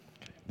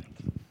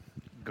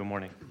Good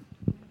morning.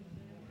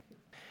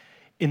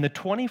 In the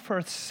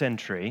 21st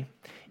century,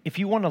 if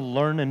you want to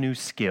learn a new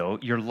skill,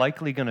 you're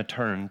likely going to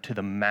turn to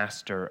the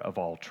master of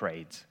all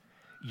trades,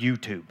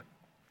 YouTube.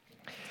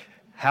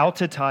 How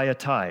to tie a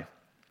tie,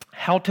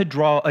 how to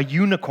draw a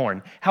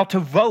unicorn, how to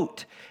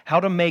vote, how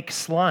to make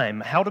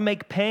slime, how to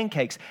make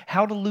pancakes,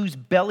 how to lose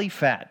belly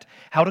fat,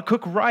 how to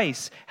cook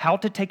rice, how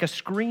to take a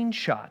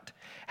screenshot,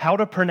 how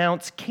to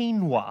pronounce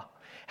quinoa,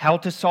 how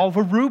to solve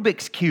a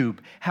Rubik's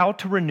Cube, how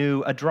to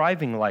renew a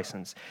driving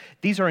license.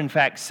 These are, in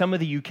fact, some of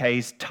the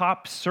UK's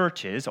top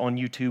searches on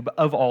YouTube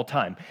of all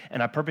time.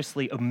 And I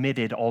purposely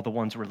omitted all the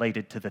ones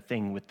related to the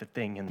thing with the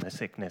thing and the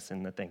sickness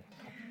and the thing.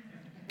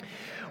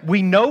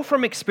 We know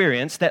from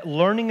experience that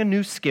learning a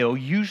new skill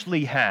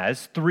usually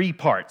has three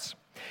parts.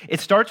 It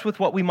starts with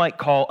what we might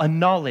call a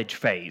knowledge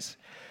phase.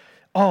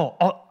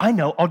 I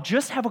know, I'll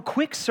just have a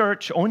quick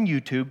search on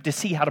YouTube to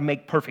see how to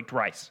make perfect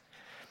rice.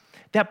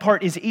 That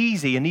part is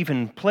easy and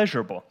even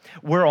pleasurable.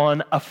 We're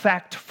on a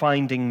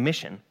fact-finding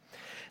mission.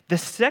 The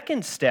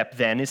second step,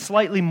 then, is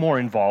slightly more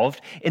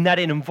involved in that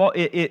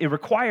it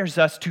requires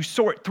us to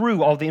sort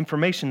through all the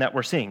information that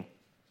we're seeing.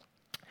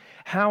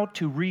 How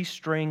to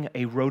restring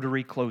a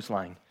rotary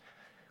clothesline.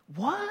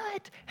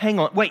 What? Hang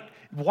on, wait,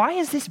 why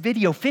is this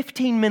video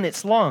 15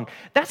 minutes long?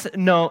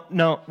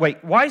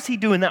 Wait, why is he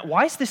doing that?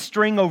 Why is this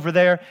string over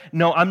there?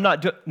 No, I'm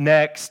not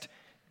next.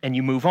 And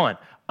you move on.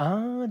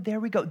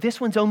 There we go.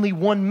 This one's only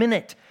 1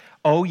 minute.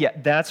 Oh, yeah,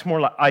 that's more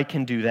like I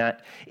can do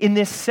that. In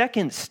this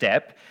second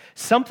step,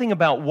 something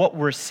about what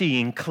we're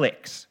seeing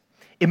clicks.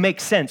 It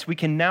makes sense. We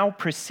can now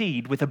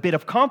proceed with a bit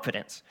of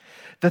confidence.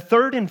 The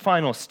third and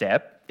final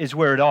step is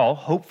where it all,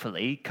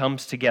 hopefully,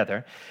 comes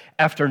together.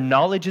 After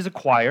knowledge is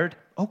acquired,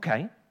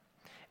 okay,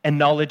 and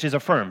knowledge is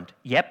affirmed.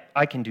 Yep,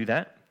 I can do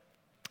that.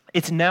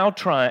 It's now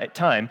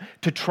time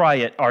to try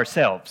it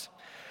ourselves.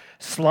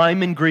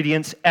 Slime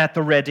ingredients at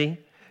the ready.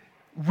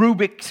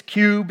 Rubik's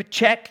Cube,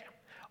 check.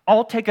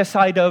 I'll take a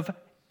side of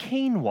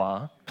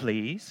quinoa,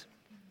 please.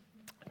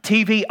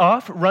 TV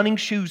off, running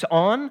shoes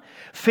on,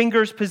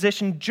 fingers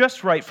positioned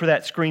just right for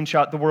that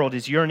screenshot the world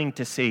is yearning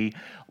to see.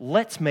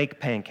 Let's make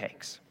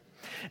pancakes.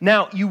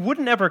 Now, you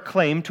wouldn't ever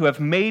claim to have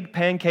made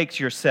pancakes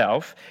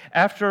yourself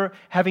after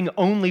having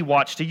only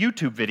watched a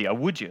YouTube video,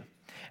 would you?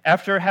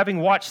 After having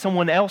watched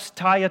someone else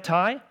tie a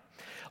tie?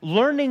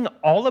 Learning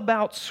all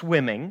about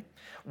swimming,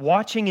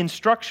 watching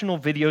instructional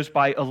videos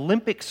by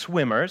Olympic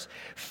swimmers,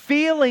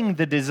 feeling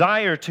the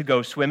desire to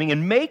go swimming,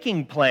 and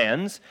making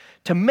plans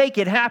to make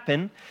it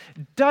happen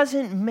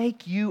doesn't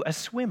make you a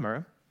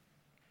swimmer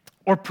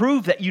or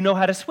prove that you know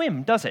how to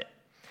swim, does it?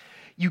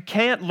 You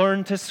can't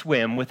learn to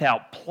swim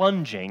without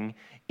plunging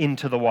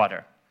into the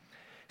water.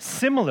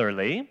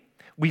 Similarly,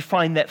 we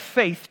find that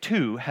faith,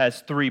 too,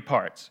 has three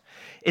parts.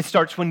 It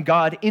starts when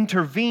God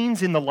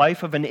intervenes in the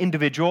life of an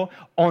individual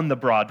on the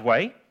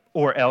Broadway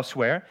or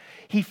elsewhere.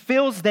 He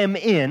fills them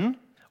in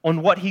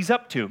on what he's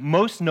up to,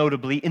 most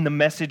notably in the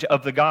message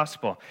of the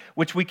gospel,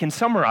 which we can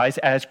summarize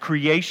as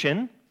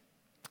creation,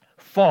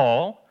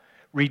 fall,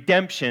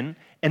 redemption,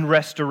 and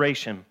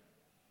restoration.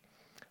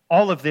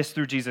 All of this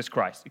through Jesus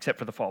Christ, except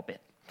for the fall bit.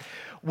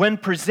 When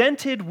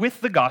presented with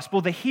the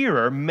gospel, the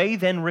hearer may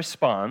then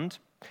respond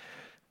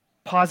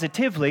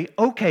positively,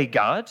 okay,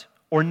 God,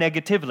 or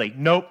negatively,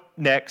 nope,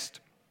 next.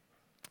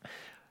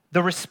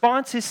 The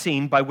response is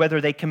seen by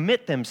whether they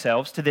commit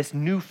themselves to this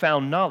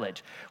newfound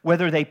knowledge,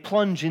 whether they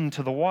plunge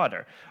into the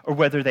water, or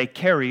whether they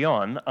carry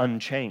on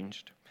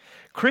unchanged.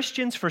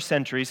 Christians for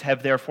centuries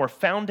have therefore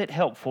found it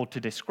helpful to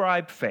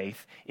describe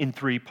faith in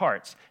three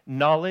parts: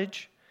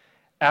 knowledge,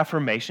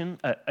 affirmation,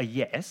 a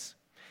yes,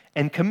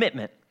 and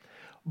commitment.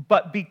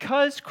 But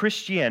because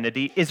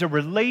Christianity is a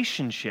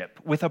relationship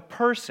with a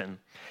person,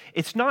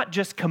 it's not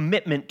just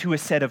commitment to a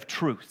set of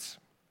truths,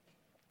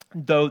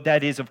 though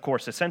that is, of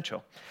course,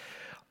 essential.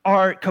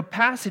 Our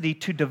capacity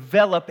to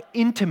develop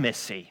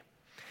intimacy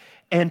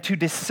and to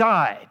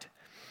decide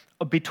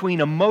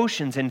between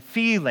emotions and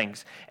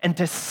feelings and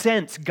to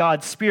sense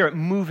God's Spirit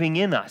moving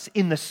in us,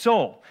 in the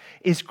soul,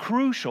 is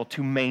crucial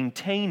to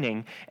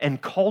maintaining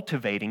and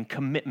cultivating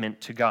commitment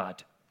to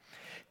God.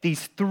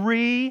 These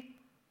three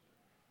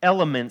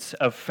elements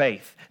of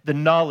faith, the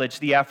knowledge,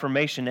 the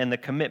affirmation, and the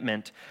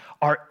commitment,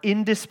 are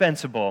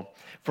indispensable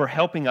for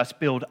helping us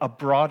build a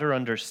broader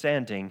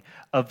understanding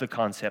of the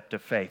concept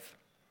of faith.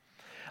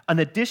 An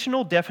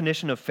additional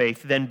definition of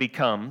faith then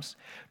becomes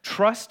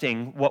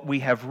trusting what we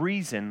have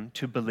reason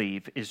to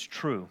believe is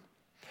true.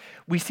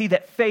 We see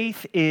that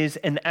faith is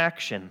an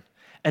action,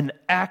 an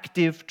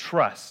active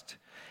trust,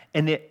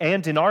 and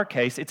in our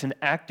case, it's an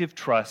active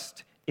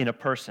trust in a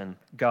person,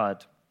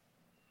 God.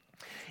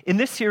 In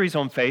this series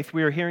on faith,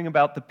 we are hearing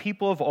about the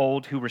people of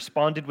old who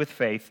responded with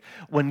faith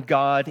when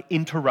God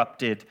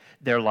interrupted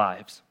their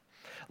lives.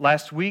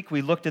 Last week,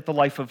 we looked at the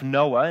life of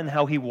Noah and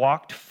how he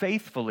walked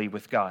faithfully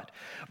with God.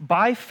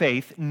 By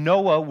faith,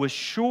 Noah was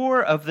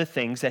sure of the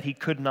things that he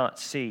could not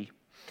see.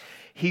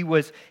 He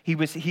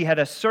had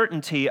a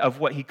certainty of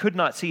what he could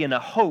not see and a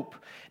hope,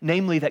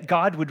 namely that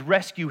God would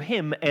rescue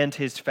him and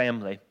his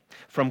family.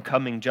 from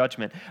coming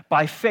judgment.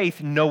 By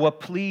faith, Noah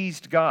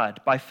pleased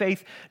God. By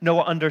faith,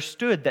 Noah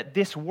understood that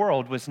this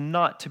world was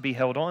not to be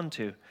held on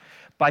to.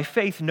 By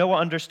faith, Noah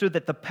understood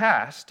that the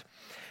past,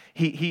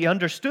 he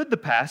understood the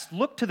past,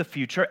 looked to the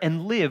future,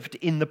 and lived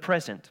in the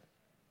present.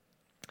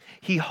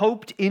 He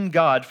hoped in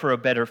God for a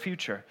better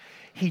future.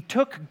 He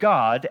took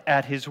God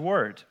at his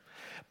word.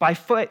 By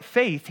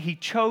faith, he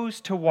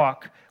chose to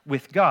walk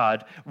with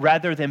God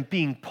rather than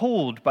being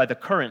pulled by the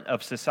current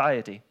of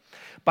society.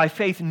 By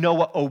faith,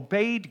 Noah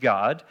obeyed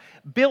God,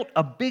 built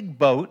a big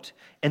boat,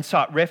 and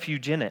sought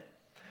refuge in it.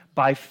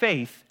 By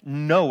faith,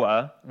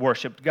 Noah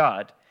worshiped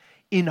God.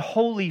 In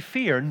holy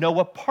fear,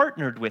 Noah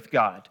partnered with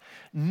God.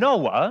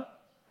 Noah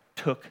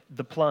took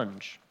the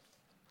plunge.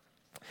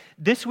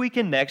 This week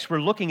and next, we're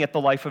looking at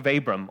the life of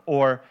Abram,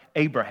 or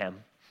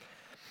Abraham.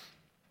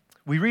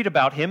 We read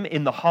about him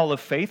in the Hall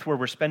of Faith, where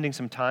we're spending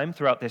some time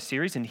throughout this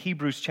series in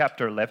Hebrews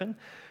chapter 11.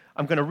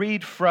 I'm going to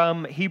read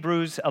from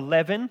Hebrews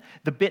 11,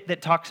 the bit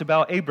that talks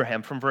about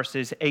Abraham from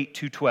verses 8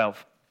 to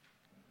 12.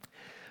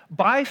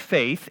 By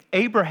faith,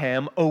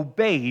 Abraham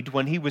obeyed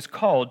when he was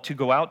called to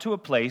go out to a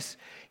place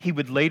he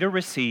would later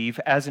receive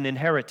as an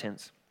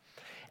inheritance.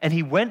 And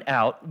he went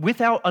out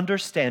without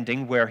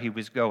understanding where he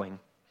was going.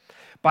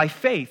 By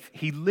faith,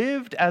 he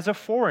lived as a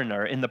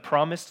foreigner in the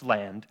promised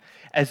land,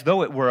 as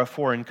though it were a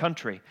foreign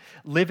country,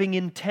 living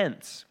in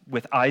tents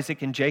with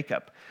Isaac and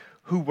Jacob,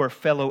 who were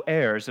fellow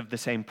heirs of the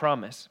same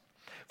promise.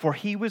 For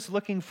he was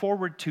looking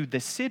forward to the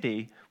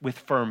city with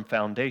firm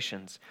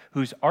foundations,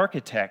 whose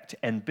architect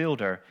and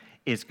builder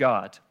is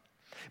God.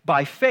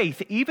 By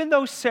faith, even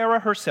though Sarah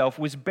herself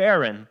was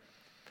barren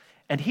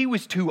and he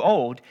was too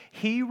old,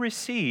 he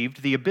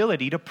received the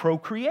ability to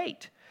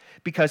procreate,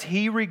 because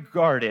he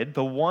regarded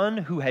the one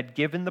who had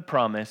given the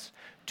promise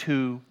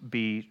to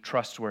be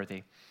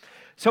trustworthy.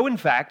 So in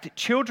fact,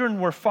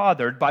 children were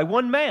fathered by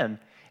one man,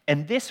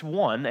 and this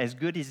one as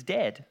good as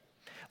dead,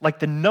 like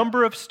the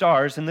number of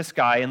stars in the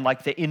sky and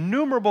like the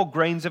innumerable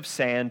grains of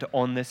sand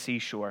on the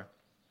seashore.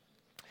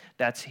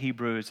 That's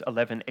Hebrews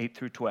 11, 8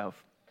 through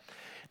 12.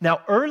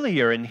 Now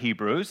earlier in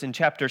Hebrews, in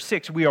chapter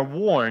 6, we are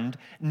warned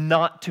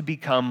not to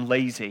become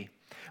lazy,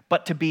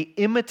 but to be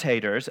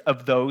imitators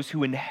of those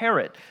who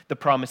inherit the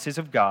promises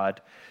of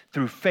God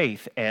through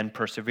faith and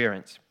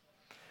perseverance.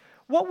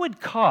 What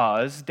would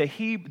cause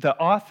the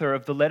author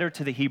of the letter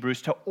to the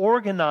Hebrews to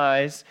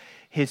organize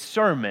his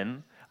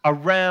sermon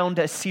around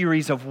a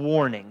series of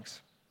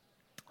warnings,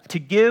 to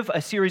give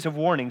a series of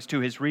warnings to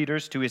his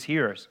readers, to his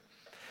hearers?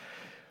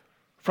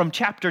 From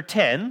chapter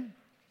 10,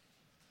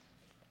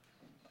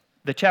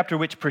 the chapter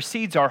which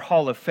precedes our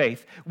Hall of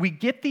Faith, we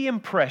get the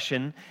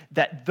impression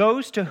that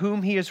those to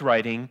whom he is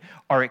writing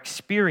are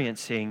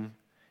experiencing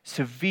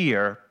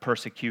severe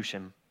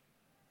persecution.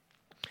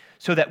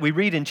 So that we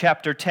read in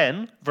chapter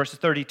 10, verses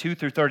 32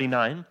 through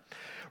 39,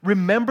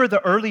 "Remember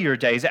the earlier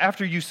days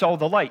after you saw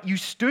the light. You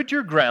stood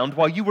your ground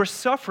while you were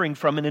suffering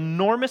from an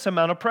enormous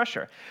amount of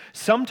pressure.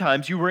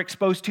 Sometimes you were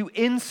exposed to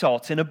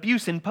insults and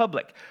abuse in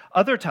public.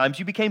 Other times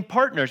you became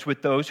partners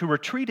with those who were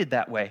treated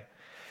that way.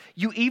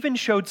 You even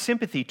showed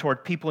sympathy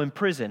toward people in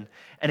prison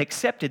and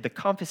accepted the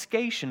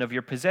confiscation of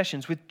your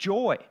possessions with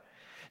joy,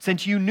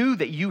 since you knew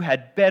that you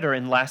had better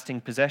and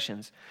lasting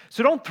possessions.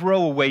 So don't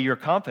throw away your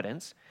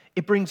confidence.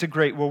 It brings a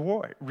great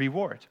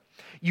reward.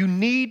 You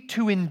need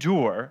to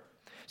endure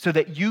so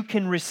that you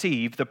can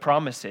receive the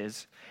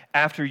promises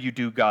after you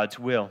do God's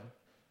will.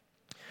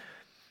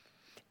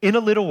 In a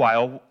little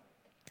while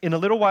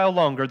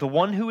longer, the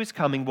one who is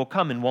coming will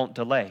come and won't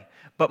delay.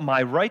 But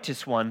my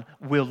righteous one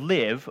will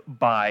live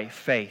by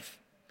faith,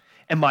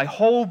 and my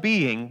whole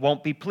being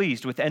won't be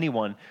pleased with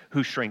anyone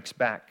who shrinks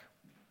back.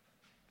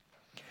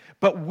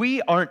 But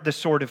we aren't the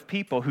sort of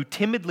people who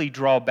timidly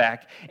draw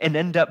back and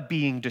end up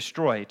being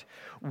destroyed.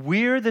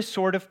 We're the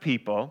sort of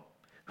people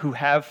who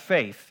have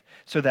faith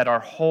so that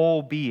our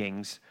whole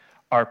beings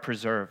are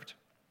preserved."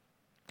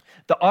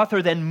 The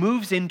author then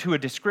moves into a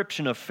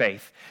description of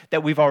faith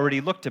that we've already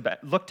looked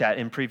at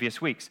in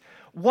previous weeks.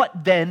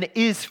 What then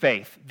is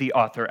faith, the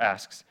author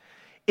asks.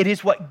 It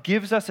is what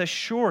gives us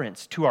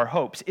assurance to our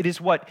hopes. It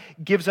is what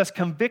gives us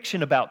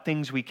conviction about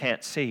things we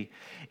can't see.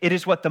 It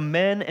is what the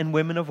men and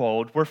women of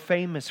old were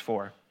famous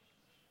for.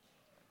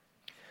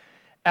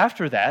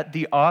 After that,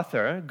 the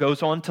author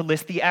goes on to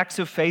list the acts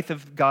of faith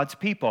of God's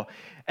people.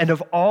 And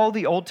of all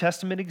the Old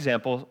Testament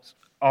examples,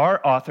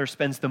 our author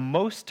spends the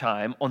most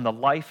time on the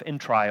life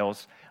and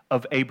trials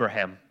of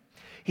Abraham.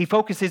 He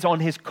focuses on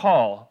his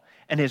call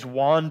and his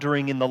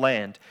wandering in the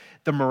land,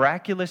 the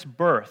miraculous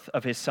birth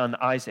of his son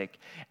Isaac,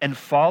 and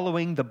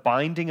following the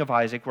binding of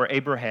Isaac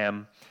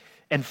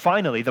and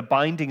finally the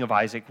binding of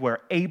Isaac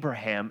where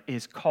Abraham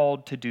is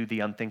called to do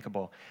the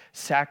unthinkable,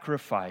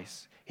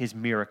 sacrifice his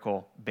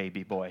miracle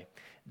baby boy.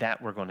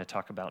 That we're going to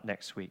talk about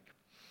next week.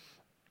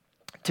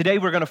 Today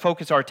we're going to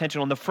focus our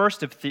attention on the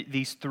first of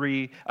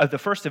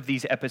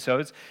these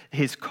episodes,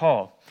 his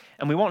call.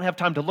 and we won't have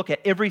time to look at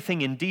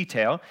everything in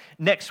detail.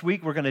 Next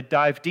week, we're going to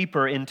dive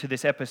deeper into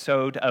this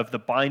episode of the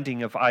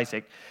binding of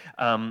Isaac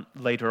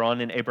later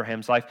on in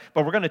Abraham's life.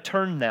 But we're going to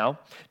turn now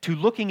to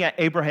looking at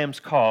Abraham's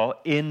call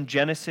in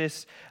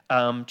Genesis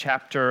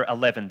chapter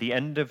 11, the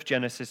end of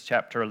Genesis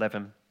chapter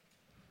 11.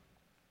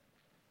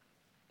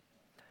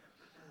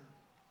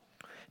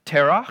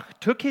 Terach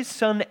took his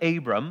son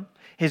Abram,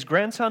 his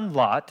grandson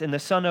Lot, and the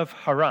son of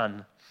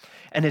Haran,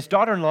 and his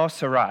daughter-in-law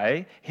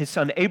Sarai, his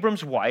son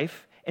Abram's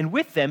wife, and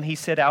with them he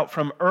set out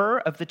from Ur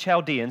of the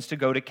Chaldeans to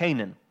go to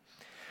Canaan.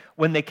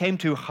 When they came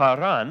to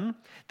Haran,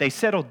 they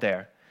settled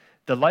there.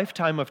 The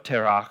lifetime of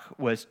Terach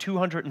was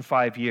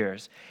 205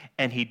 years,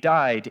 and he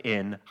died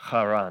in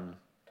Haran.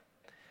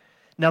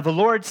 Now the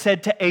Lord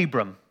said to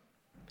Abram,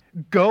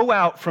 "Go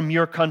out from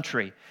your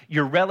country,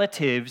 your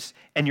relatives,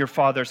 and your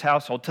father's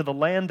household to the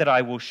land that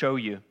I will show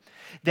you.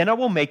 Then I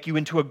will make you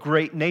into a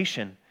great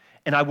nation,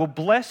 and I will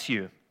bless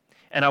you,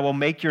 and I will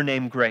make your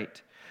name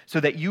great, so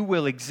that you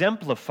will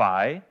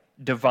exemplify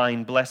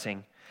divine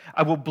blessing.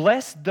 I will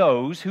bless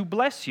those who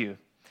bless you,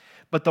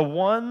 but the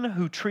one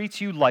who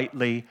treats you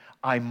lightly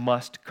I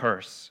must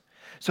curse,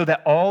 so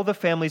that all the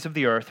families of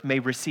the earth may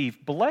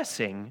receive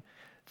blessing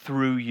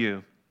through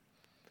you."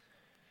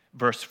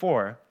 Verse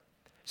 4,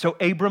 so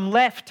Abram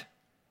left,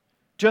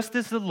 just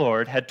as the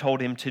Lord had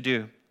told him to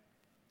do.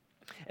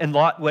 And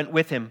Lot went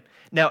with him.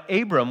 Now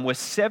Abram was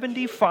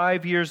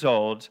 75 years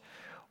old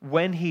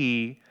when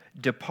he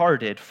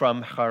departed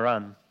from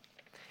Haran.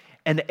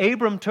 And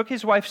Abram took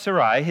his wife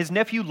Sarai, his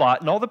nephew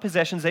Lot, and all the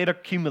possessions they had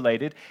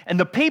accumulated, and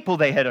the people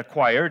they had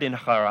acquired in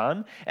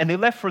Haran, and they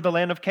left for the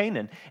land of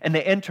Canaan, and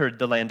they entered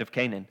the land of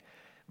Canaan.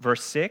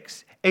 Verse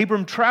 6,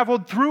 Abram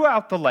traveled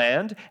throughout the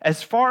land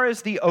as far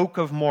as the oak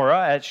of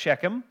Moreh at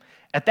Shechem.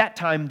 At that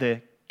time,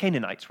 the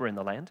Canaanites were in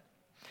the land.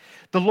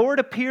 The Lord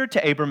appeared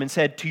to Abram and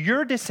said, "To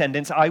your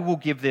descendants I will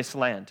give this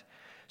land."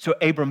 So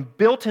Abram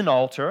built an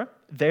altar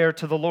there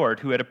to the Lord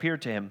who had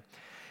appeared to him.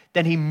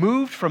 Then he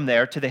moved from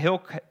there to the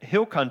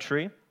hill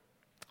country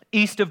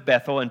east of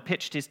Bethel and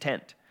pitched his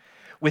tent,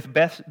 with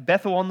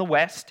Bethel on the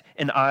west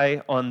and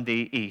Ai on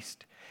the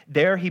east.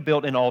 There he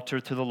built an altar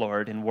to the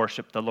Lord and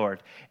worshiped the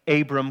Lord.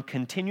 Abram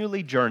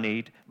continually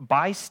journeyed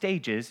by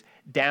stages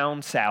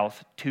down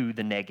south to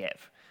the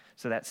Negev.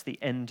 So that's the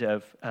end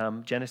of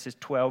Genesis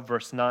 12,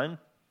 verse 9.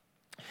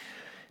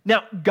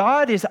 Now,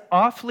 God is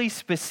awfully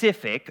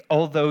specific,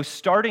 although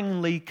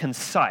startlingly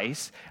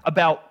concise,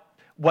 about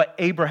what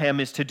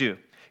Abraham is to do.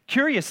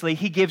 Curiously,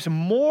 he gives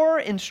more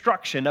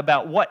instruction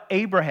about what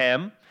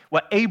Abram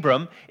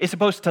is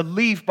supposed to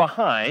leave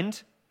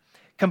behind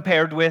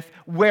compared with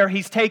where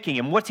he's taking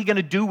him. What's he going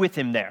to do with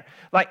him there?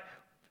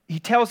 He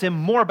tells him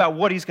more about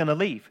what he's going to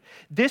leave.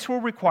 This will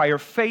require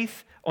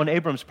faith on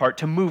Abram's part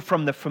to move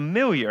from the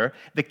familiar,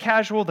 the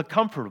casual, the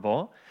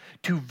comfortable,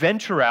 to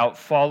venture out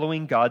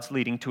following God's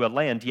leading to a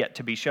land yet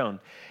to be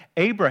shown.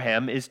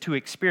 Abraham is to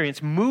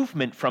experience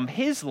movement from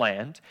his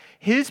land,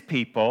 his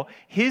people,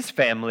 his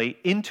family,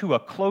 into a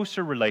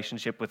closer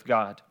relationship with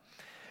God.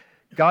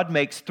 God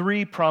makes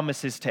 3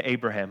 promises to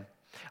Abraham.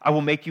 I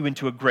will make you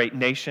into a great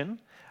nation,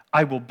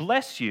 I will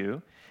bless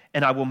you,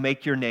 and I will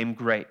make your name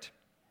great.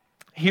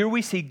 Here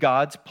we see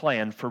God's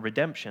plan for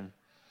redemption.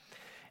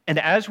 And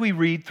as we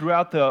read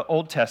throughout the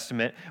Old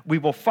Testament, we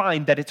will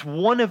find that it's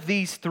one of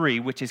these 3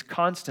 which is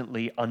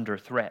constantly under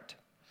threat.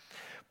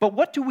 But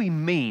what do we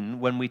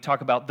mean when we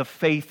talk about the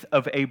faith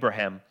of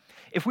Abraham?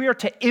 If we are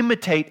to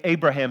imitate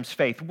Abraham's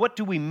faith, what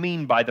do we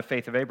mean by the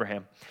faith of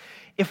Abraham?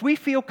 If we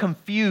feel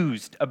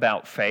confused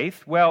about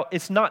faith, well,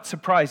 it's not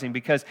surprising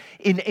because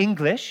in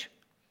English,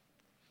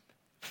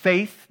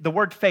 the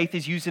word faith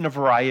is used in a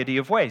variety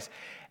of ways.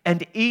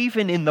 And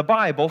even in the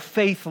Bible,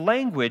 faith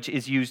language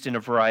is used in a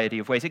variety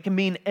of ways. It can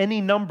mean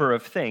any number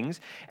of things,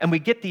 and we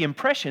get the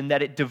impression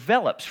that it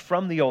develops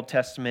from the Old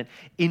Testament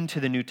into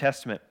the New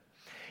Testament.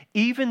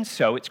 Even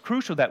so, it's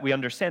crucial that we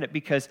understand it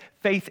because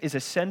faith is a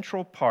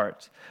central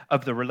part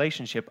of the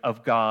relationship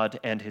of God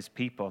and his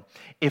people.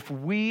 If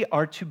we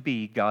are to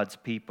be God's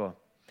people,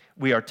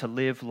 we are to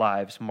live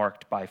lives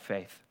marked by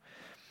faith.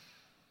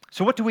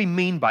 So what do we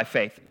mean by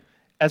faith?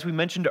 As we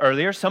mentioned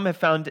earlier, some have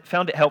found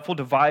it helpful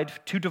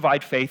to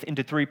divide faith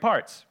into 3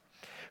 parts.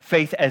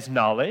 Faith as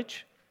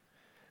knowledge,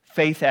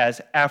 faith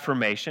as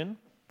affirmation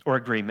or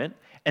agreement,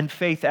 and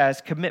faith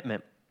as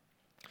commitment.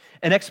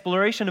 An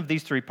exploration of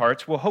these 3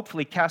 parts will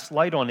hopefully cast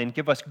light on and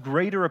give us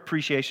greater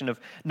appreciation of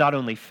not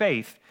only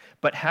faith,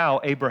 but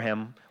how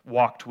Abraham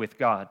walked with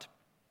God.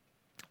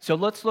 So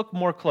let's look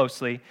more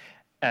closely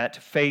at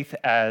faith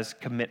as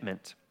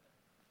commitment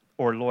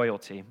or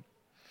loyalty.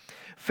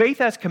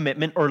 Faith as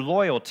commitment or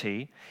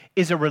loyalty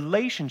is a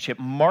relationship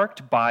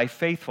marked by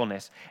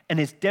faithfulness and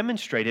is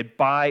demonstrated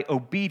by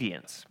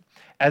obedience,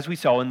 as we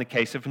saw in the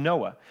case of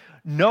Noah.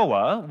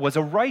 Noah was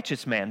a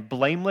righteous man,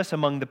 blameless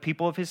among the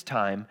people of his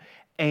time,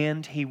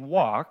 and he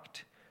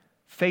walked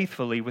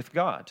faithfully with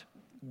God,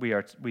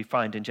 we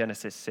find in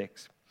Genesis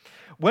 6.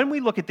 When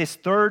we look at this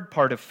 3rd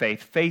part of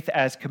faith, faith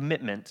as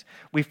commitment,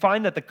 we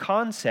find that the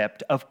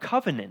concept of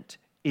covenant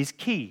is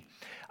key.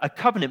 A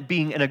covenant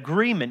being an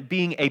agreement,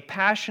 being a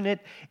passionate,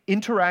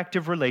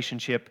 interactive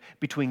relationship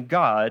between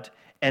God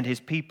and his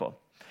people.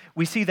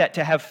 We see that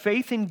to have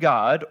faith in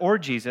God or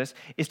Jesus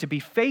is to be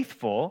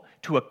faithful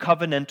to a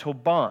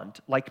covenantal bond,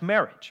 like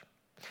marriage,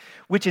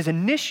 which is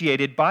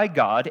initiated by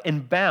God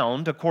and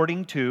bound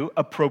according to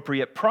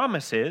appropriate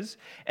promises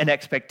and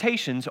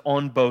expectations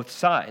on both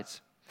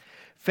sides.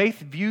 Faith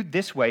viewed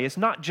this way is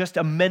not just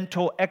a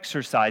mental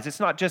exercise. It's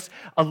not just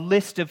a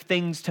list of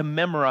things to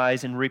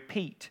memorize and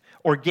repeat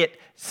or get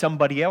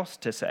somebody else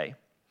to say.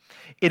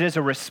 It is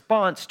a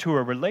response to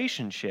a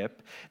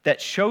relationship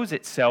that shows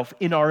itself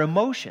in our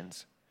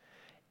emotions,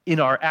 in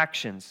our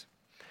actions.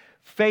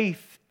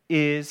 Faith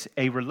is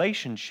a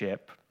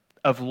relationship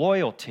of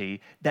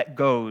loyalty that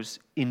goes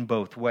in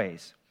both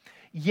ways.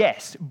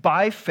 Yes,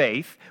 by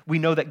faith, we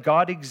know that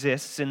God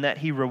exists and that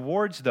he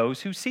rewards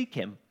those who seek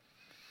him.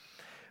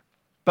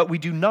 But we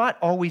do not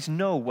always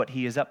know what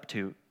he is up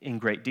to in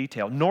great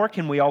detail, nor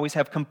can we always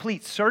have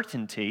complete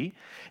certainty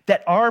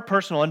that our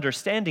personal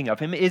understanding of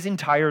him is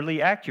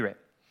entirely accurate.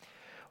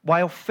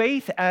 While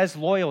faith as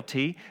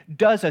loyalty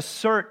does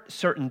assert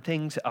certain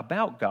things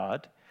about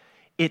God,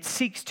 it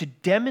seeks to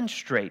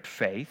demonstrate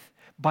faith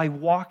by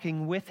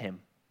walking with him,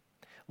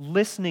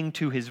 listening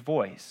to his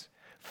voice,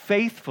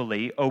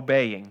 faithfully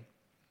obeying,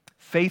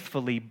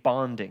 faithfully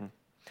bonding.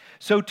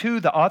 So too,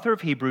 the author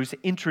of Hebrews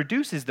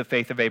introduces the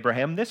faith of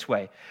Abraham this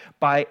way.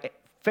 By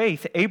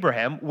faith,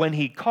 Abraham, when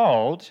he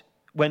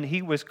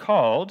was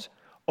called,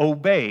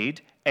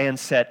 obeyed and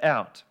set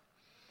out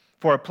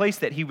for a place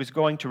that he was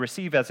going to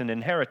receive as an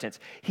inheritance.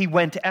 He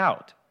went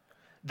out,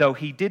 though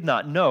he did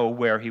not know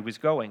where he was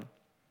going.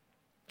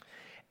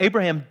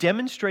 Abraham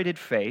demonstrated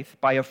faith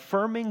by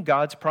affirming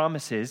God's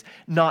promises,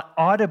 not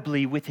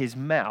audibly with his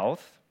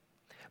mouth,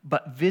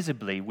 but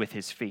visibly with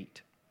his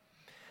feet.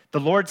 The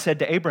Lord said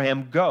to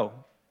Abraham,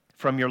 "Go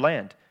from your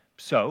land."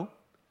 So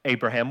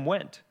Abraham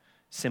went.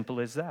 Simple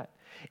as that.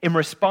 In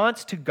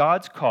response to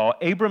God's call,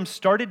 Abram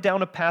started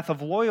down a path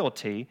of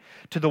loyalty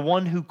to the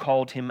one who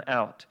called him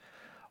out.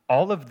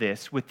 All of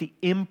this with the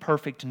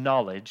imperfect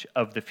knowledge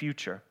of the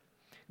future.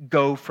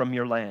 Go from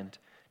your land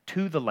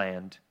to the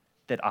land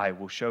that I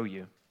will show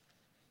you.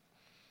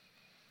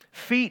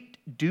 Feet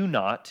do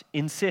not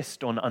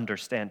insist on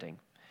understanding.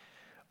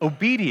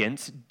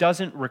 Obedience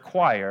doesn't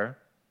require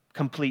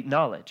complete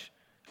knowledge,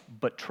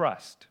 but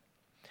trust.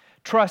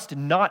 Trust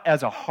not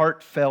as a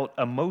heartfelt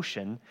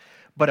emotion,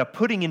 but a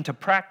putting into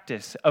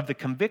practice of the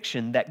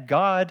conviction that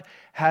God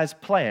has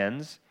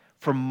plans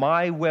for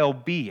my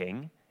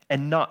well-being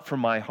and not for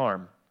my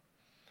harm.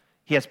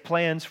 He has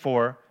plans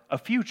for a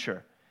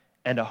future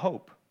and a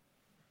hope.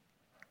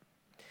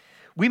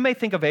 We may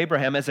think of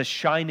Abraham as a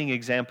shining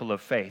example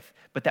of faith,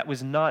 but that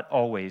was not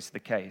always the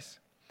case.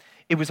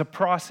 It was a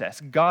process.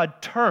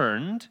 God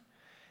turned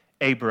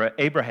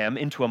Abraham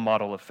into a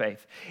model of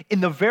faith. In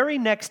the very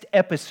next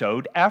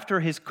episode after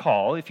his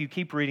call, if you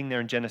keep reading there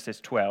in Genesis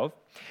 12,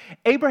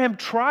 Abraham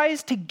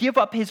tries to give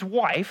up his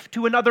wife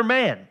to another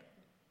man.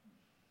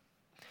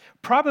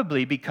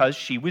 Probably because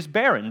she was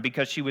barren,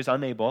 because she was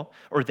unable,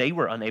 or they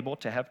were unable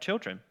to have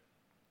children.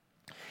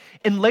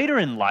 And later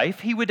in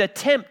life, he would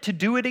attempt to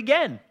do it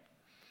again.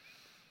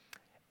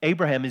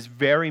 Abraham is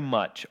very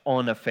much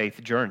on a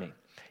faith journey.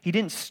 He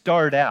didn't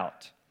start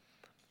out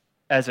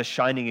as a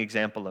shining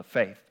example of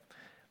faith,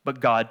 but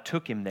God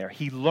took him there.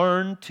 He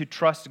learned to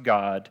trust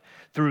God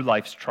through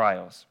life's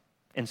trials,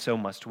 and so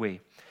must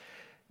we.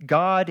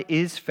 God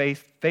is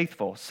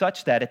faithful,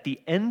 such that at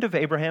the end of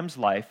Abraham's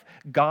life,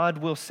 God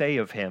will say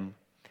of him,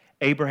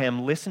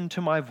 "Abraham listened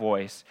to my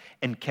voice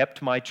and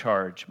kept my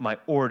charge, my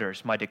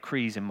orders, my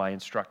decrees, and my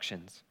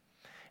instructions."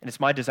 And it's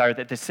my desire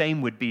that the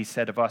same would be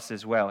said of us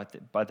as well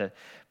by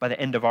the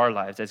end of our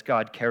lives as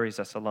God carries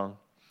us along.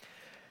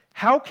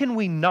 How can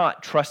we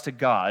not trust a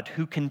God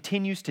who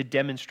continues to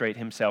demonstrate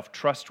himself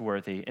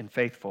trustworthy and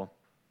faithful?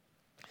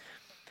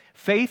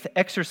 Faith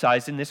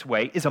exercised in this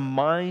way is a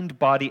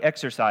mind-body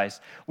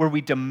exercise where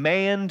we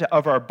demand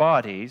of our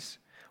bodies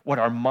what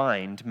our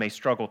mind may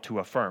struggle to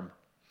affirm.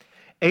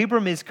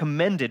 Abram is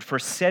commended for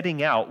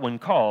setting out when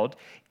called,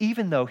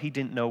 even though he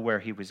didn't know where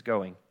he was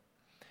going.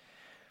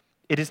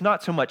 It is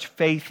not so much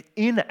faith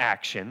in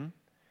action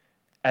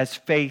as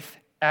faith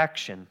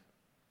action.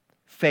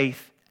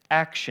 Faith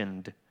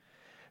actioned.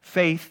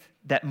 Faith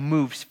that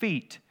moves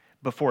feet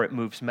before it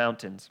moves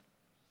mountains.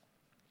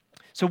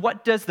 So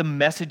what does the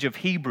message of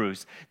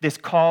Hebrews, this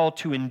call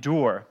to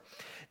endure,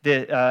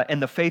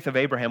 and the faith of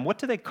Abraham, what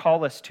do they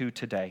call us to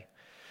today?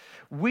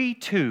 We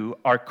too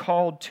are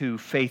called to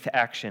faith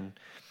action.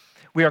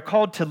 We are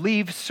called to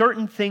leave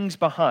certain things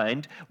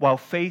behind while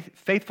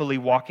faithfully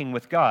walking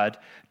with God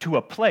to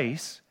a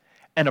place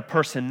and a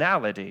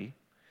personality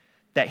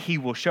that he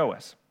will show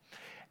us.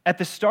 At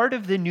the start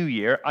of the new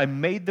year, I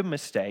made the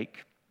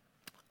mistake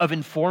of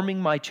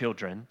informing my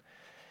children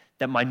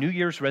that my New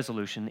Year's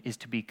resolution is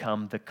to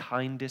become the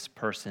kindest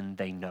person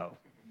they know.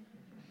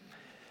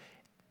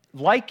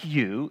 Like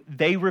you,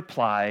 they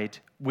replied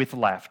with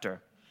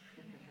laughter.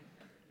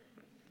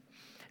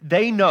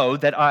 They know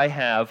that I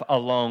have a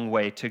long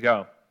way to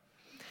go.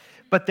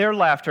 But their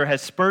laughter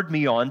has spurred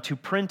me on to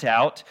print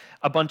out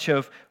a bunch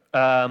of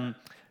 1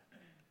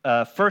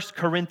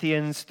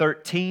 Corinthians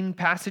 13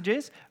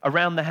 passages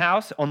around the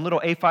house on little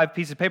A5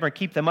 pieces of paper and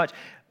keep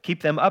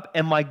them up.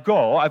 And my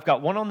goal, I've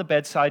got one on the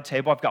bedside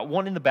table, I've got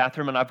one in the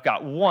bathroom, and I've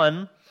got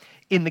one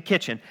in the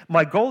kitchen.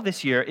 My goal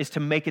this year is to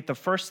make it the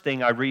first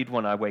thing I read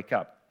when I wake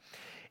up.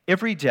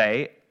 Every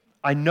day,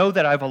 I know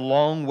that I have a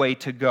long way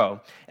to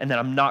go and that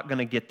I'm not going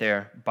to get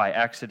there by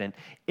accident.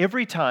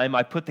 Every time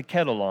I put the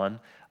kettle on,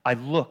 I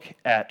look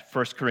at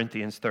 1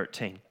 Corinthians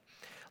 13.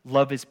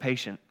 Love is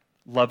patient.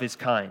 Love is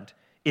kind.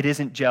 It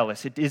isn't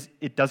jealous.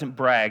 It doesn't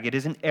brag. It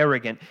isn't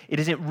arrogant. It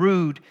isn't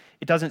rude.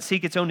 It doesn't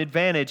seek its own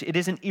advantage. It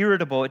isn't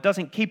irritable. It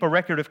doesn't keep a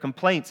record of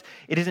complaints.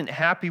 It isn't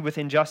happy with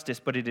injustice,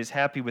 but it is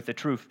happy with the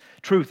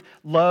truth.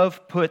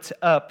 Love puts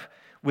up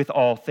with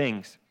all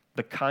things.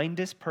 The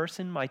kindest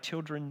person my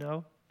children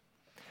know?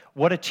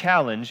 What a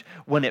challenge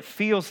when it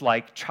feels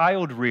like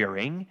child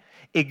rearing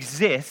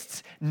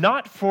exists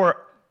not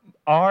for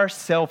our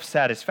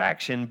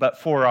self-satisfaction, but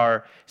for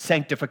our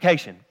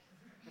sanctification.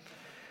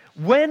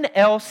 When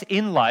else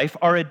in life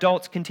are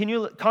adults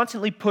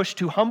constantly pushed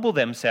to humble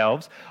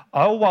themselves,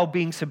 all while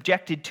being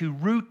subjected to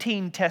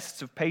routine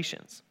tests of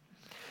patience?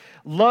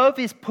 Love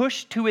is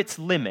pushed to its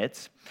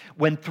limits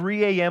when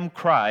 3 a.m.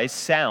 cries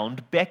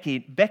sound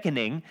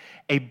beckoning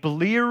a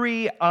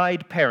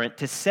bleary-eyed parent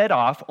to set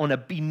off on a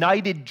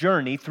benighted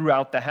journey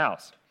throughout the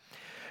house.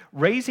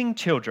 Raising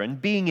children,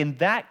 being in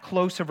that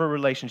close of a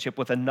relationship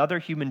with another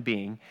human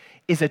being,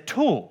 is a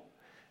tool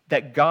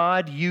that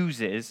God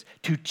uses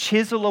to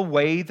chisel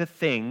away the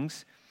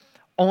things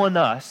on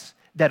us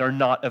that are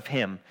not of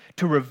Him,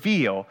 to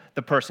reveal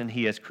the person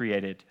He has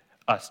created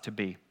us to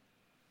be.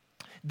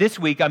 This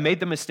week, I made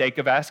the mistake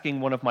of asking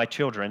one of my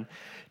children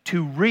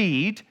to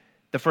read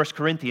the 1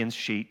 Corinthians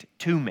sheet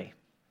to me.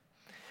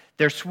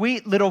 Their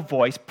sweet little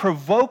voice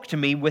provoked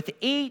me with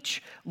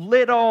each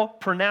little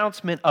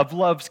pronouncement of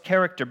love's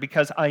character,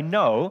 because I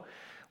know,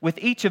 with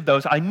each of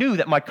those, I knew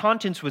that my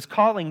conscience was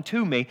calling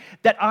to me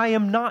that I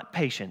am not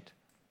patient.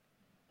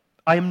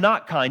 I am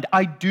not kind.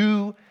 I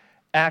do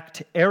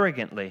act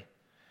arrogantly.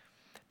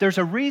 There's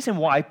a reason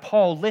why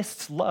Paul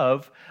lists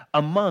love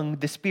among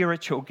the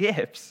spiritual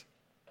gifts.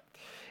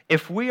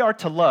 If we are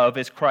to love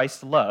as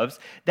Christ loves,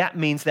 that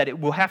means that it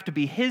will have to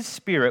be His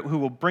Spirit who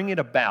will bring it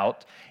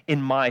about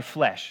in my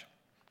flesh,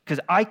 because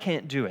I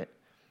can't do it.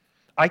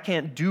 I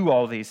can't do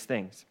all these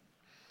things.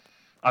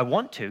 I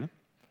want to,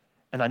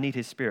 and I need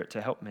His Spirit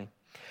to help me.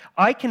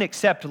 I can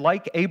accept,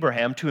 like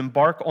Abraham, to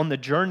embark on the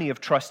journey of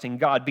trusting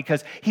God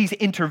because He's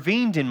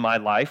intervened in my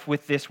life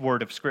with this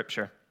word of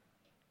Scripture.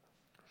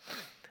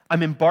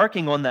 I'm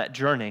embarking on that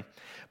journey,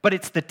 but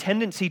it's the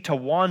tendency to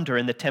wander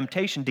and the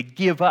temptation to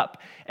give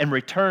up and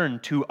return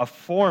to a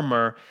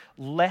former,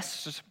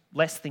 less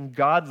than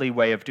godly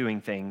way of doing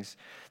things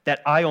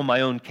that I on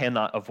my own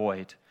cannot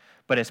avoid.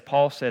 But as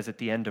Paul says at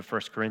the end of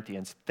 1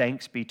 Corinthians,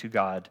 thanks be to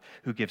God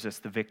who gives us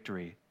the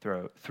victory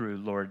through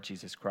Lord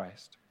Jesus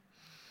Christ.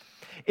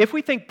 If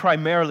we think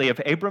primarily of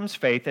Abram's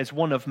faith as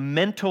one of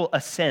mental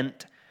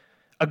assent,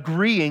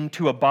 agreeing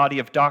to a body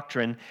of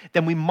doctrine,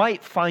 then we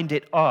might find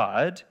it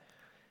odd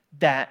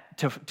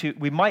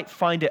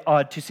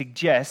to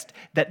suggest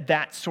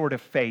that sort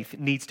of faith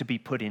needs to be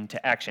put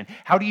into action.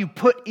 How do you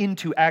put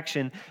into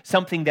action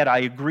something that I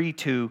agree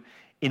to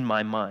in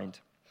my mind?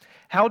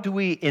 How do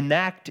we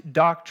enact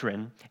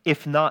doctrine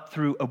if not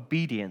through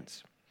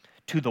obedience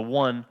to the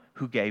one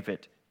who gave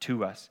it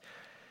to us?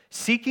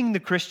 Seeking the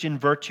Christian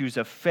virtues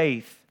of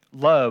faith,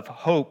 love,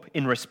 hope,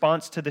 in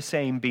response to the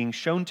same being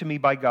shown to me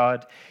by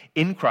God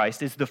in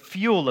Christ is the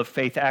fuel of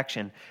faith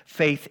action.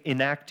 Faith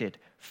enacted,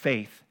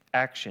 faith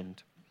actioned.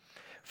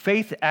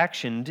 Faith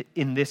actioned,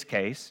 in this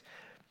case,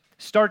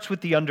 starts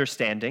with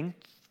understanding,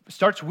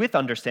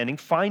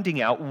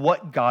 finding out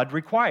what God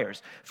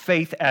requires.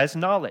 Faith as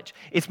knowledge.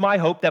 It's my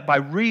hope that by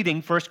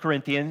reading 1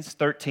 Corinthians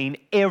 13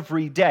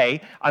 every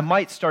day, I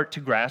might start to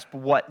grasp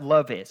what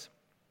love is.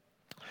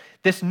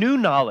 This new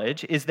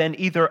knowledge is then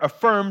either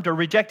affirmed or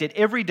rejected.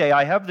 Every day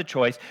I have the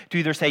choice to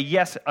either say,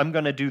 yes, I'm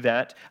going to do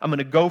that, I'm going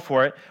to go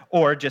for it,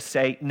 or just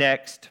say,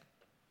 next.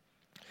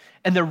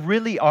 And there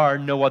really are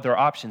no other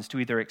options to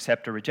either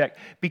accept or reject,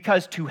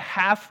 because to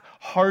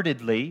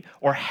half-heartedly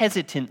or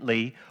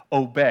hesitantly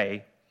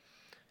obey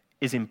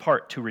is in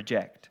part to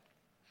reject.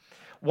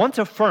 Once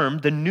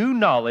affirmed, the new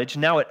knowledge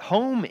now at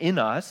home in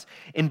us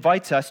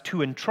invites us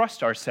to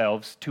entrust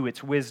ourselves to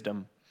its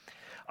wisdom.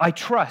 I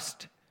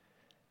trust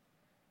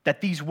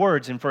that these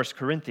words in 1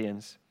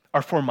 Corinthians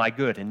are for my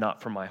good and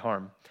not for my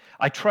harm.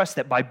 I trust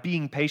that by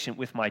being patient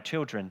with my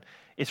children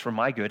is for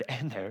my good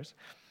and theirs,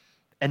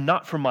 and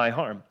not for my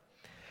harm.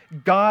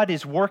 God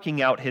is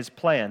working out His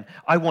plan.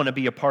 I want to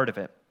be a part of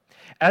it.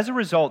 As a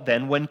result,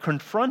 then, when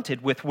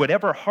confronted with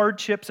whatever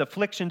hardships,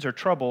 afflictions, or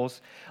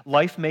troubles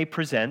life may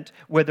present,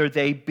 whether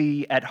they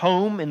be at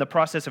home in the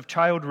process of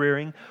child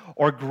rearing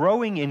or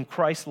growing in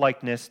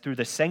Christ-likeness through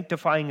the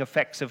sanctifying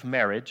effects of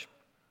marriage,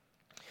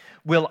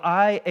 will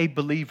I, a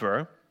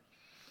believer,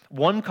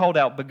 one called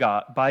out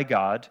by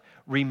God,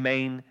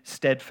 remain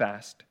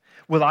steadfast?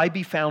 Will I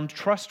be found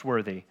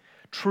trustworthy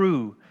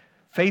true,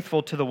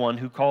 faithful to the one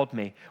who called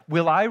me?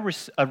 Will I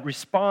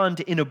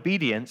respond in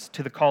obedience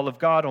to the call of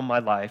God on my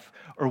life,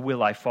 or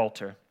will I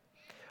falter?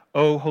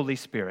 O Holy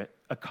Spirit,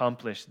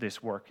 accomplish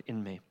this work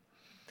in me.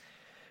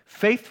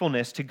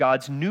 Faithfulness to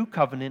God's new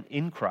covenant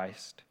in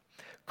Christ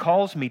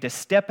calls me to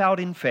step out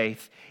in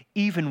faith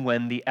even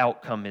when the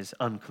outcome is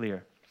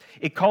unclear.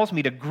 It calls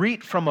me to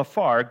greet from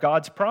afar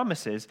God's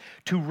promises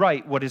to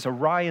right what is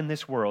awry in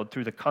this world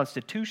through the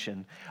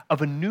constitution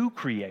of a new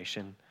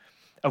creation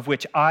of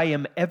which I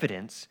am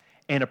evidence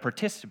and a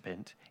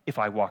participant if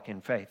I walk in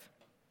faith.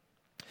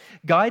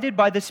 Guided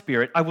by the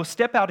Spirit, I will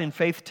step out in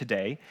faith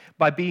today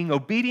by being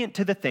obedient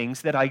to the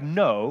things that I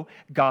know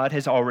God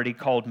has already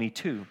called me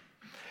to.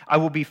 I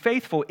will be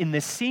faithful in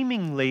the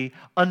seemingly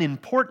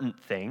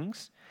unimportant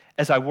things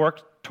as I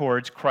work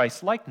towards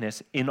Christ's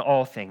likeness in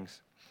all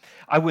things.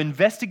 I will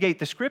investigate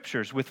the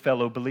Scriptures with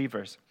fellow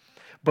believers,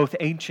 both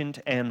ancient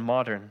and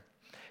modern.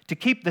 To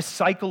keep the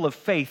cycle of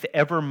faith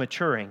ever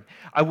maturing,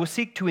 I will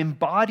seek to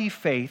embody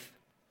faith,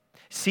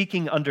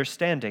 seeking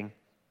understanding,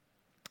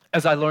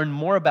 as I learn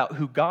more about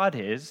who God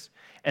is,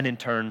 and in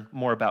turn,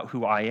 more about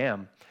who I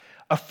am,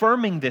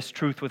 affirming this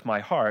truth with my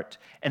heart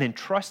and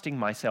entrusting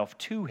myself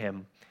to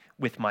Him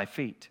with my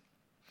feet.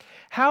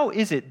 How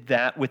is it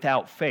that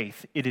without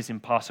faith it is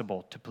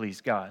impossible to please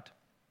God?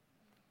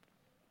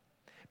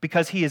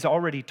 Because He has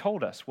already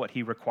told us what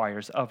He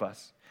requires of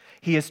us.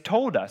 He has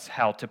told us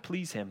how to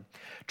please Him.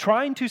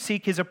 Trying to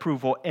seek His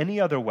approval any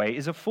other way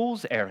is a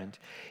fool's errand.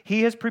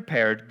 He has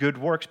prepared good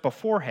works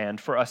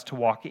beforehand for us to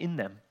walk in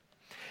them.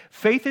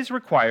 Faith is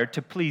required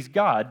to please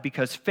God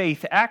because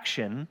faith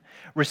action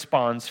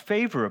responds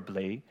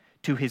favorably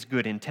to His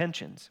good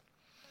intentions.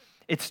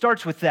 It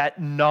starts with that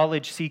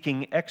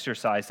knowledge-seeking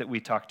exercise that we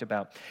talked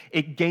about.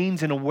 It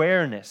gains an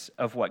awareness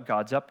of what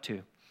God's up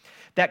to.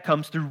 That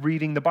comes through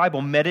reading the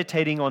Bible,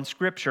 meditating on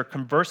Scripture,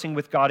 conversing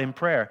with God in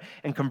prayer,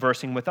 and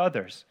conversing with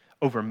others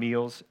over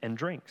meals and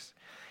drinks.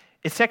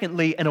 It's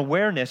secondly an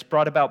awareness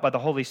brought about by the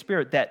Holy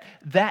Spirit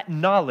that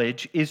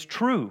knowledge is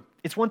true.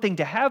 It's one thing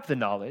to have the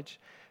knowledge,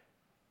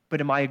 but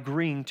am I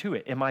agreeing to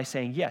it? Am I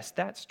saying, yes,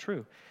 that's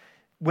true?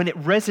 When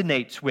it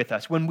resonates with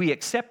us, when we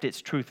accept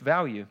its truth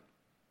value.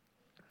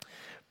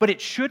 But it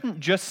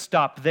shouldn't just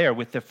stop there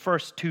with the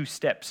first two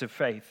steps of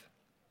faith.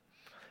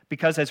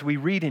 Because as we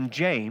read in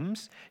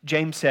James,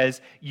 James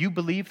says, you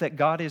believe that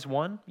God is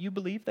one? You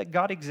believe that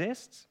God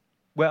exists?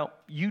 Well,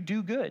 you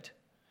do good.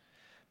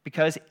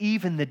 Because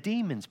even the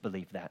demons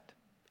believe that,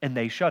 and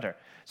they shudder.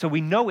 So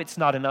we know it's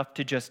not enough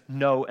to just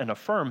know and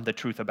affirm the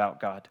truth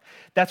about God.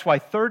 That's why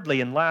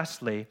thirdly and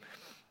lastly,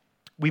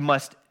 we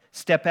must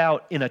step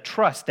out in a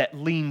trust that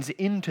leans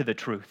into the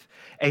truth,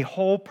 a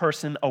whole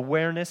person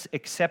awareness,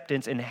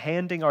 acceptance, and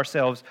handing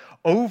ourselves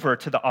over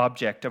to the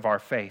object of our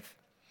faith.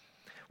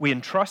 We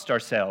entrust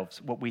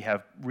ourselves what we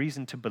have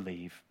reason to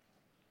believe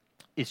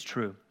is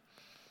true.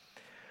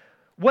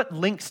 What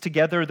links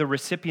together the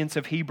recipients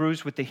of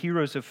Hebrews with the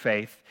heroes of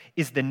faith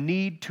is the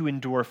need to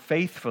endure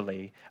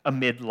faithfully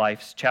amid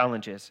life's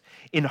challenges.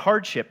 In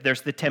hardship,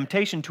 there's the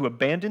temptation to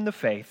abandon the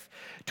faith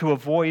to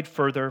avoid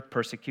further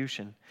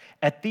persecution.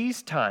 At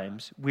these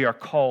times, we are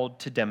called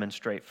to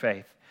demonstrate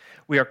faith.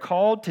 We are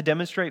called to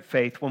demonstrate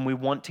faith when we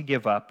want to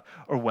give up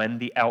or when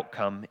the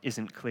outcome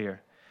isn't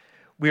clear.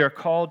 We are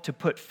called to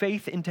put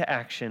faith into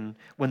action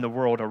when the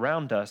world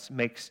around us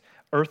makes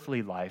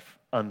earthly life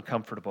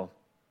uncomfortable.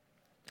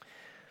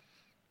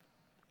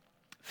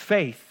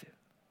 Faith,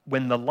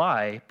 when the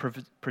lie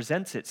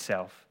presents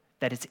itself,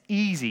 that it's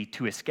easy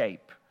to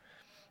escape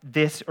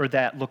this or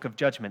that look of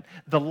judgment.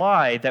 The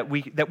lie that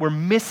we're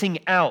missing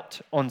out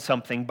on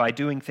something by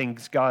doing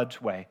things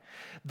God's way.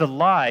 The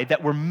lie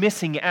that we're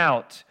missing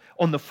out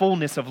on the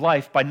fullness of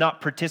life by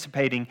not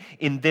participating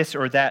in this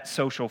or that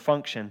social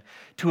function,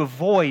 to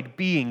avoid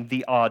being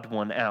the odd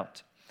one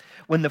out.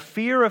 When the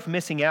fear of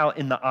missing out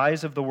in the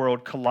eyes of the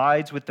world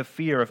collides with the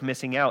fear of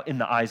missing out in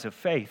the eyes of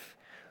faith,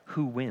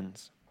 who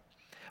wins?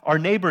 Our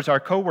neighbors,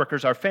 our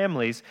coworkers, our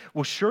families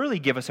will surely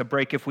give us a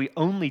break if we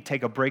only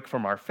take a break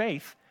from our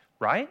faith,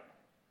 right?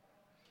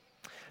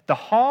 The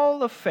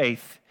hall of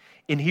faith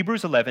in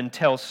Hebrews 11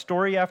 tells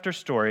story after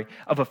story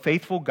of a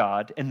faithful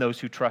God and those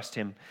who trust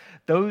Him,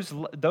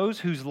 those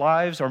whose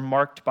lives are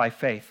marked by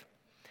faith.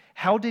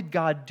 How did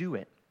God do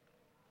it?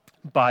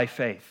 By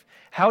faith.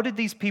 How did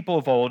these people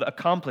of old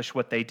accomplish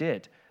what they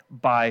did?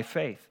 By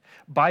faith.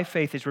 By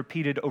faith is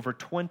repeated over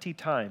 20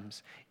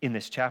 times in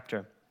this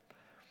chapter.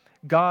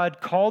 God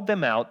called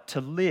them out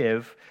to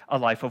live a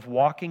life of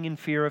walking in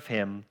fear of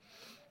Him,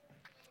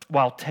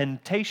 while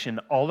temptation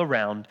all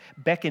around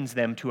beckons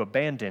them to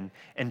abandon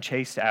and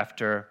chase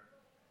after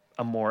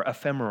a more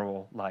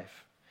ephemeral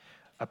life,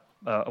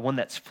 one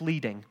that's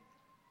fleeting.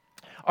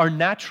 Our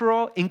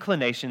natural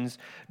inclinations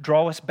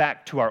draw us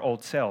back to our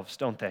old selves,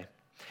 don't they?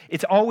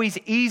 It's always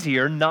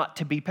easier not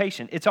to be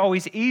patient. It's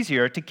always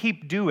easier to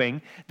keep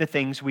doing the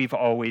things we've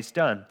always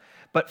done.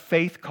 But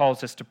faith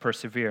calls us to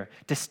persevere,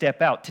 to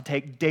step out, to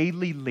take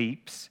daily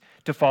leaps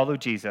to follow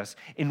Jesus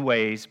in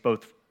ways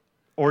both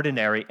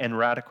ordinary and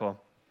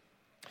radical.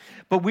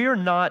 But we are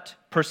not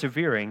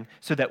persevering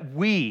so that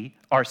we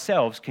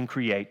ourselves can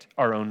create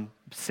our own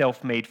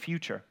self-made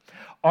future.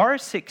 Our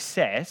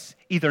success,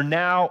 either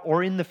now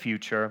or in the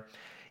future,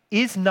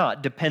 is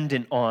not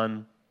dependent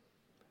on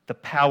the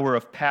power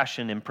of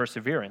passion and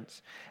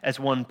perseverance, as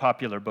one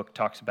popular book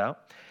talks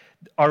about,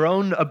 our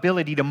own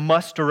ability to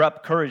muster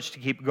up courage to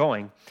keep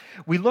going.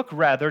 We look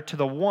rather to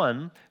the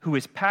one who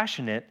is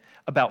passionate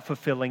about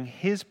fulfilling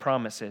his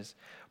promises,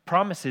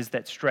 promises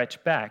that stretch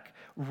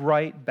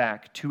right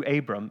back to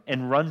Abram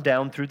and run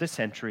down through the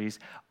centuries,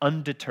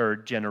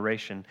 undeterred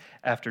generation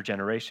after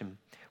generation.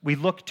 We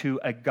look to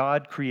a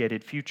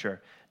God-created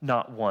future,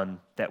 not one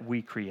that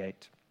we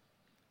create.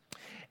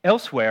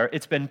 Elsewhere,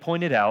 it's been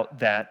pointed out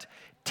that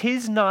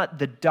 'tis not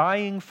the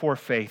dying for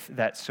faith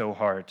that's so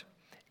hard.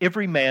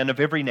 Every man of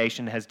every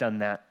nation has done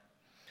that.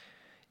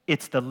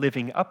 It's the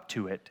living up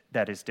to it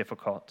that is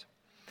difficult.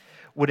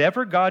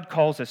 Whatever God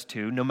calls us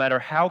to, no matter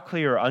how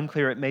clear or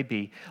unclear it may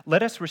be,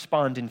 let us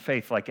respond in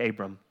faith like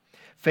Abram.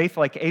 Faith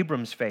like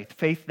Abram's faith,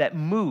 faith that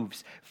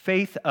moves,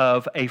 faith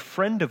of a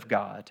friend of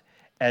God,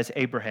 as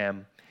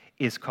Abraham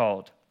is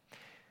called.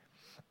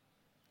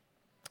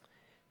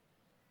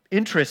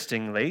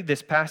 Interestingly,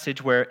 this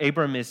passage where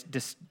Abram is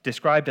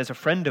described as a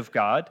friend of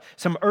God,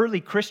 some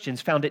early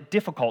Christians found it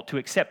difficult to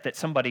accept that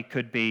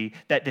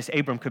this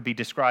Abram could be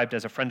described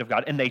as a friend of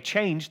God, and they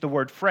changed the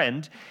word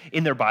friend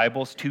in their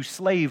Bibles to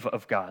slave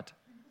of God.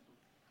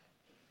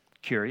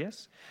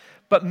 Curious?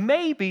 But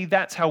maybe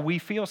that's how we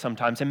feel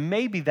sometimes, and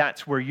maybe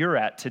that's where you're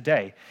at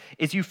today,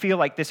 is you feel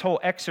like this whole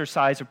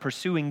exercise of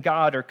pursuing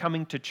God or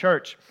coming to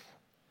church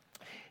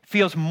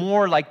feels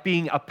more like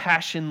being a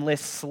passionless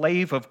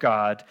slave of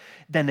God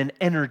than an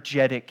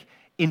energetic,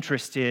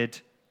 interested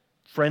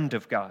friend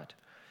of God.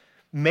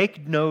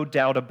 Make no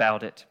doubt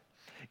about it.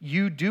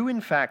 You do,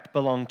 in fact,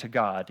 belong to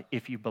God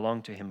if you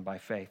belong to Him by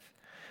faith.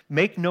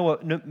 Make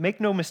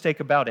no mistake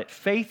about it.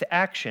 Faith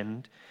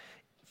action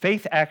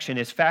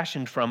is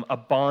fashioned from a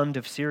bond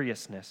of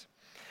seriousness.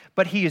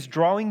 But He is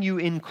drawing you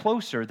in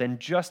closer than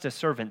just a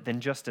servant,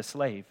 than just a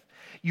slave.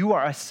 You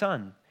are a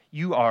son.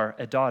 You are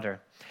a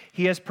daughter.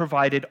 He has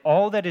provided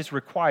all that is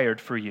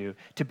required for you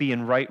to be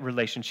in right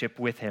relationship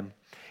with Him,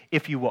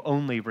 if you will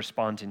only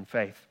respond in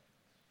faith.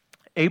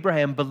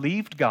 Abraham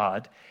believed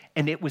God,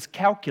 and it was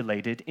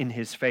calculated in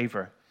his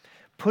favor,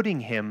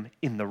 putting him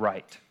in the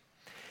right.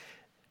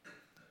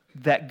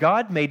 That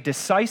God made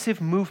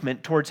decisive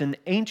movement towards an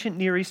ancient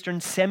Near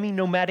Eastern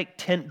semi-nomadic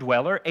tent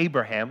dweller,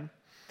 Abraham,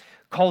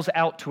 calls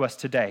out to us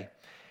today.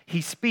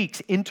 He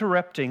speaks,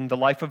 interrupting the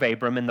life of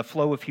Abram and the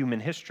flow of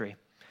human history.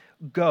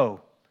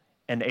 Go,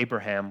 and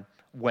Abraham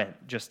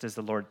went, just as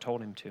the Lord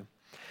told him to.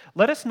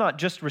 Let us not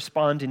just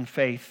respond in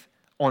faith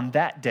on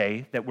that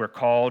day that we're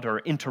called or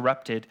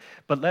interrupted,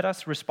 but let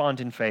us respond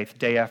in faith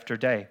day after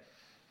day,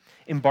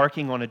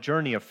 embarking on a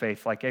journey of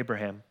faith like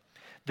Abraham.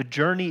 The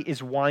journey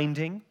is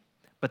winding,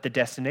 but the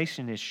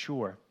destination is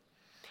sure.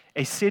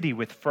 A city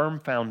with firm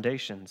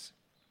foundations,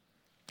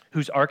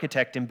 whose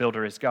architect and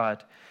builder is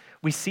God.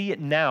 We see it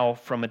now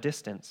from a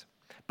distance,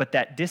 but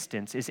that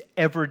distance is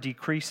ever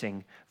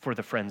decreasing for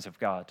the friends of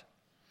God.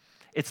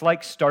 It's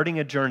like starting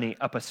a journey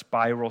up a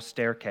spiral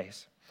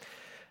staircase.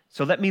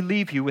 So let me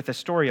leave you with a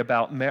story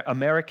about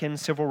American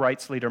civil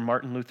rights leader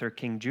Martin Luther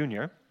King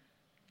Jr.,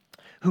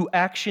 who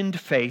actioned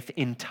faith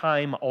in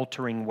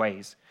time-altering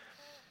ways.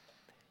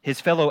 His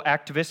fellow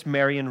activist,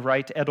 Marian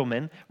Wright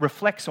Edelman,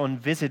 reflects on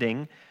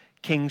visiting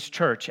King's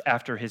church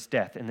after his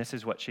death, and this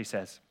is what she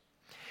says.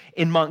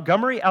 In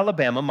Montgomery,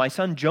 Alabama, my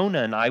son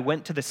Jonah and I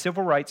went to the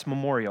Civil Rights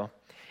Memorial,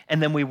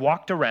 and then we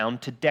walked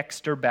around to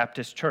Dexter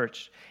Baptist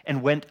Church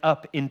and went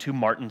up into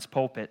Martin's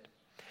pulpit.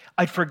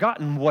 I'd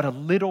forgotten what a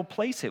little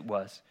place it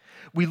was.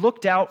 We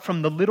looked out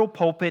from the little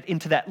pulpit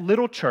into that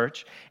little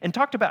church and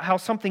talked about how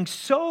something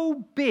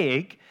so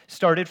big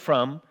started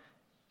from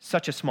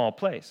such a small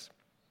place.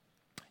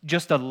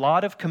 Just a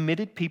lot of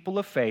committed people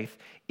of faith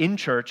in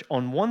church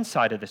on one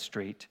side of the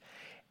street,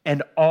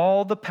 and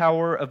all the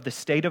power of the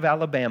state of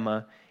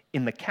Alabama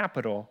in the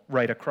Capitol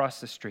right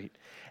across the street.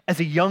 As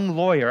a young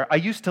lawyer, I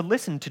used to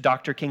listen to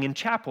Dr. King in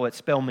chapel at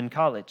Spelman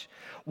College.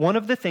 One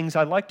of the things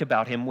I liked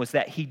about him was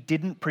that he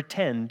didn't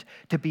pretend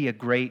to be a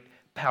great,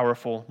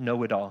 powerful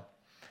know-it-all.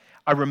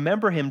 I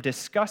remember him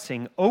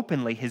discussing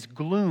openly his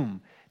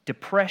gloom,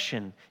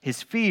 depression,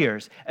 his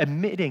fears,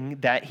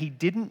 admitting that he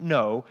didn't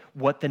know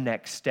what the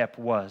next step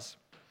was.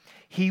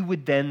 He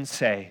would then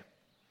say,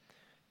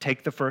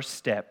 "Take the first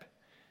step.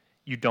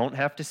 You don't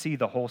have to see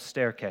the whole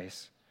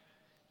staircase.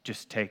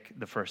 Just take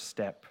the first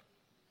step."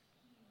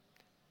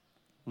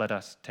 Let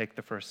us take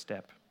the first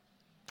step.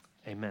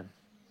 Amen.